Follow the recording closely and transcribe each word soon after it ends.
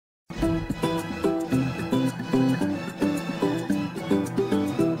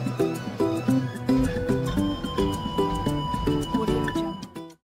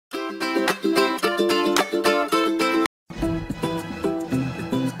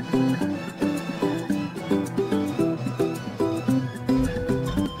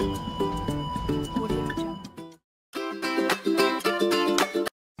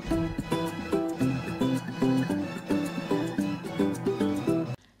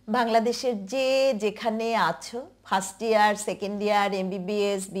বাংলাদেশের যে যেখানে আছো first year second year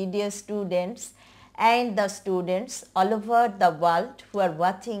MBBS BDS students and the students all over the world who are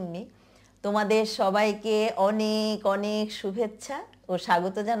watching me, তোমাদের সবাইকে অনেক অনেক শুভেচ্ছা ও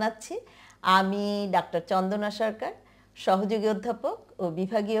স্বাগত জানাচ্ছি। আমি ডাক্তার চন্দনা সরকার, সহযোগী অধ্যাপক ও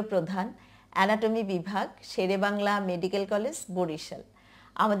বিভাগীয় প্রধান, অ্যানাটমি বিভাগ, শেরেবাংলা মেডিকেল কলেজ, বরিশাল।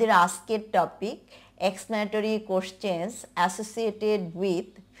 আমাদের আজকের topic explanatory questions associated with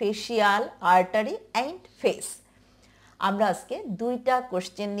facial, artery and face. আমরা আজকে দুইটা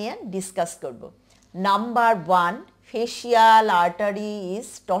কোশ্চেন নিয়ে ডিসকাস করব। Number 1, facial artery is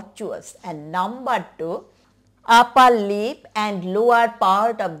tortuous, and number 2, upper lip and lower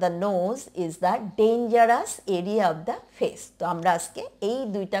part of the nose is the dangerous area of the face. তো আমরা আজকে এই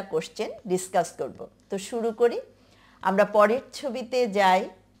দুইটা কোশ্চেন ডিসকাস করব। তো শুরু করি। আমরা পরের ছবিতে যাই।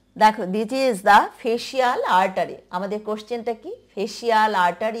 দেখো, this is the facial artery. আমাদের কোশ্চেনটা কি? Facial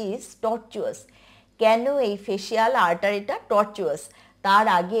artery is টর্চুয়াস। কেন এই ফেসিয়াল আর্টারিটা টর্চুয়াস? তার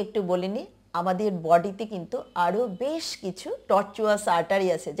আগে একটু বলে নিই, আমাদের বডিতে কিন্তু আরও বেশ কিছু টর্চুয়াস আর্টারি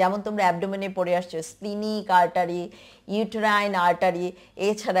আছে। যেমন তোমরা অ্যাবডোমেনে পড়ে আসছো স্প্লিনিক আর্টারি, ইউটেরাইন আর্টারি,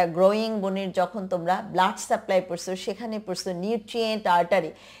 এছাড়া গ্রোয়িং বোনের যখন তোমরা ব্লাড সাপ্লাই পড়ছো সেখানে পড়ছো nutrient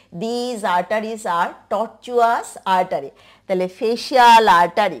artery. These arteries R টর্চুয়াস artery. তাহলে facial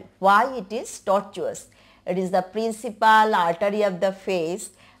artery, why it is tortuous? It is the principal artery of the face.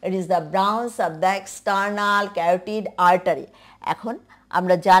 It is the branch of the external carotid artery. এখন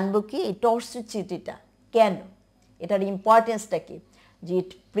আমরা জানবো কি এই টর্চুসিটিটা কেন, এটার ইম্পর্টেন্সটা কি? যে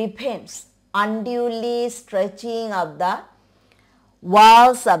ইট prevents আনডিউলি stretching of the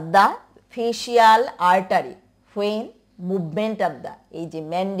walls of the facial artery when movement of the, এই যে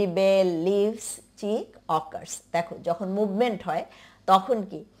ম্যান্ডিবেল, লিপস, চিক অকার্স। দেখো, যখন মুভমেন্ট হয় তখন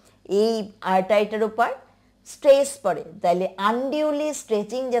কি এই আর্টারিটার উপর স্ট্রেস পড়ে, তাইলে আনডিউলি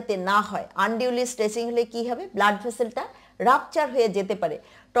স্ট্রেচিং যাতে না হয়। আনডিউলি স্ট্রেচিং হলে কি হবে? ব্লাড ভেসেলটা রাপচার হয়ে যেতে পারে।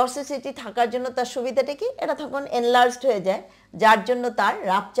 টর্সিসিটি থাকার জন্য তার সুবিধাটা কি? এটা তখন এনলার্জড হয়ে যায়, যার জন্য তার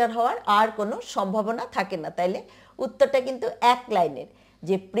রাপচার হওয়ার আর কোনো সম্ভাবনা থাকে না। তাইলে উত্তরটা কিন্তু এক লাইনের,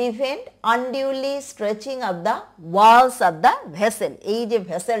 যে prevent আনডিউলি stretching of the walls of the vessel. এই যে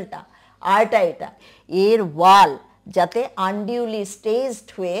ভেসেলটা আর্টারিটা, এর ওয়াল যাতে আনডিউলি স্ট্রেচড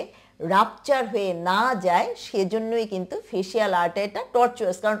হয়ে রাপচার হয়ে না যায়, সেজন্যই কিন্তু ফেসিয়াল আর্টারিটা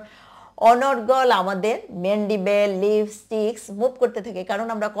টর্চুয়াস। কারণ অনর্গল আমাদের ম্যান্ডিবেল, লিপস, চিক্স মুভ করতে থাকে, কারণ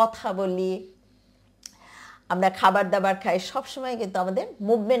আমরা কথা বলি, আমরা খাবার দাবার খাই, সবসময় কিন্তু আমাদের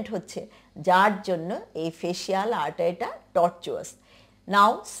মুভমেন্ট হচ্ছে, যার জন্য এই ফেসিয়াল আর্টারিটা টর্চুয়াস।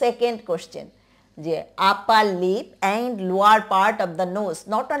 নাও সেকেন্ড কোশ্চেন, যে আপার lip and lower part of the nose,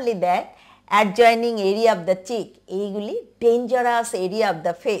 not only that, adjoining area of the চিক, এইগুলি dangerous area of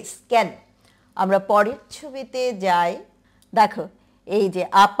the face. কেন? আমরা পরের ছবিতে যাই। দেখো, এই যে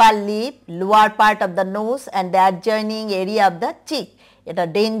আপার lip, lower part of the nose and the adjoining area of the চিক, এটা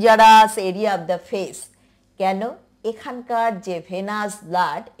dangerous area of the face. কেন? এখানকার যে ভেনাস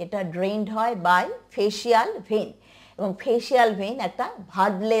ব্লাড, এটা ড্রেইনড হয় বাই ফেসিয়াল ভেন, এবং ফেসিয়াল ভেন একটা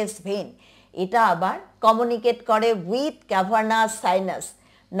ভালভলেস ভেন। এটা আবার কমিউনিকেট করে with cavernous sinus.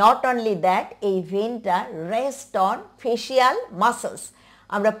 Not only that, এই ভেনটা রেস্ট অন ফেসিয়াল মাসলস।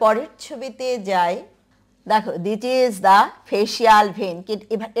 আমরা পরের ছবিতে যাই। দেখো, this is the facial when.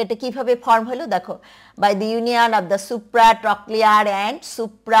 এটা কিভাবে ফর্ম হলো? দেখো, by the union of the সুপ্রাট্রক্লিয়ার and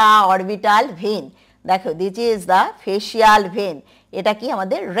supra orbital when. দেখো, this is the facial when. এটা কি?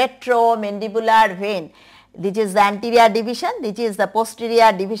 আমাদের রেট্রোমেন্ডিবুলার when. This is the anterior division, this is the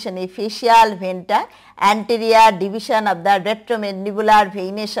posterior division. এই facial ভেনটা anterior division of the রেট্রোমেন্ডিবুলার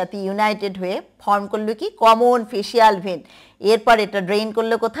ভেইনের সাথে United হয়ে form করলো কি? Common facial when. এরপর এটা ড্রেইন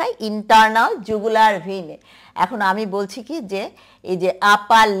করলো কোথায়? Internal jugular ভেইনে। এখন আমি বলছি কি, যে এই যে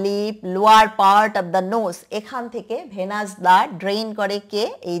আপার lip, lower part of the nose, এখান থেকে ভেনাস ব্লাড ড্রেইন করে কে?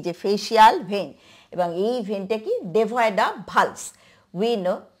 এই যে ফেসিয়াল ভেন। এবং এই ভেনটা কি? Devoid of ভালভস। উই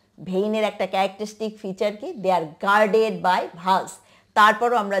নো ভেইনের একটা ক্যারেক্টারিস্টিক ফিচার কি? দে আর গার্ডেড বাই ভালভস।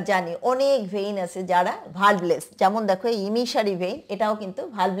 তারপরও আমরা জানি অনেক ভেইন আছে যারা ভালভলেস। যেমন দেখো, এই ইমিসারি ভেইন, এটাও কিন্তু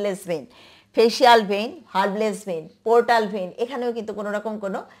ভালভলেস vein. Facial vein, ভালভলেস vein, portal vein, এখানেও কিন্তু কোনো রকম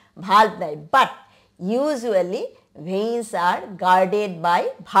কোনো ভালভ নাই। But usually veins R guarded by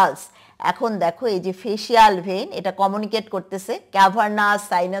ভালভস। এখন দেখো এই যে ফেশিয়াল ভেন এটা কমিউনিকেট করতেছে ক্যাভার্নাস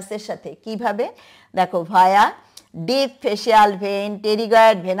সাইনাসের সাথে কিভাবে, দেখো ভায়া deep facial when,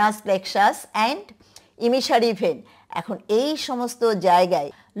 pterygoid venous plexus and ইমিসারি when. এখন এই সমস্ত জায়গায়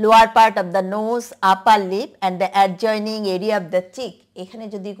lower part of the nose, upper lip and the adjoining area of the চিক, এখানে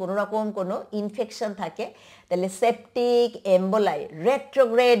যদি কোনো রকম কোনো ইনফেকশন থাকে তাহলে সেপটিক এম্বোলাই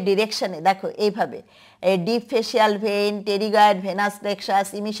রেট্রোগ্রেড ডিরেকশনে দেখো এইভাবে deep facial when, pterygoid venous plexus,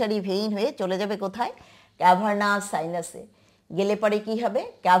 ইমিসারি vein হয়ে চলে যাবে কোথায়, ক্যাভার্নাস সাইনাসে। গেলে পরে কি হবে,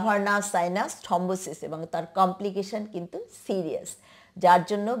 ক্যাভার্নাস সাইনাস থ্রম্বোসিস, এবং তার কমপ্লিকেশন কিন্তু সিরিয়াস, যার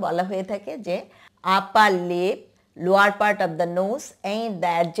জন্য বলা হয়ে থাকে যে আপার lip, lower part of the nose and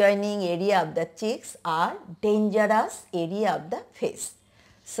the adjoining area of the cheeks are dangerous area of the face.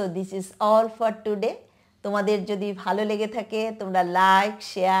 So this is all for today. তোমাদের যদি ভালো লেগে থাকে তোমরা লাইক,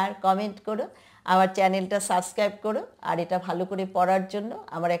 শেয়ার, কমেন্ট করো, আমার চ্যানেলটা সাবস্ক্রাইব করো। আর এটা ভালো করে পড়ার জন্য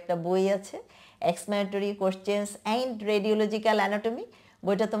আমার একটা বই আছে, explanatory questions and radiological anatomy,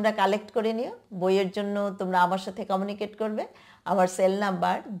 বইটা তোমরা কালেক্ট করে নিও। বইয়ের জন্য তোমরা আমার সাথে কমিউনিকেট করবে। আমার সেল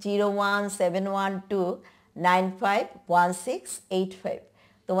নাম্বার 01712951685।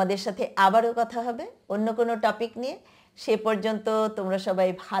 তোমাদের সাথে আবারও কথা হবে অন্য কোনো টপিক নিয়ে। সে পর্যন্ত তোমরা সবাই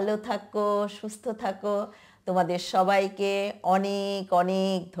ভালো থাকো, সুস্থ থাকো। তোমাদের সবাইকে অনেক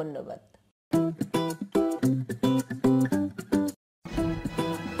অনেক ধন্যবাদ।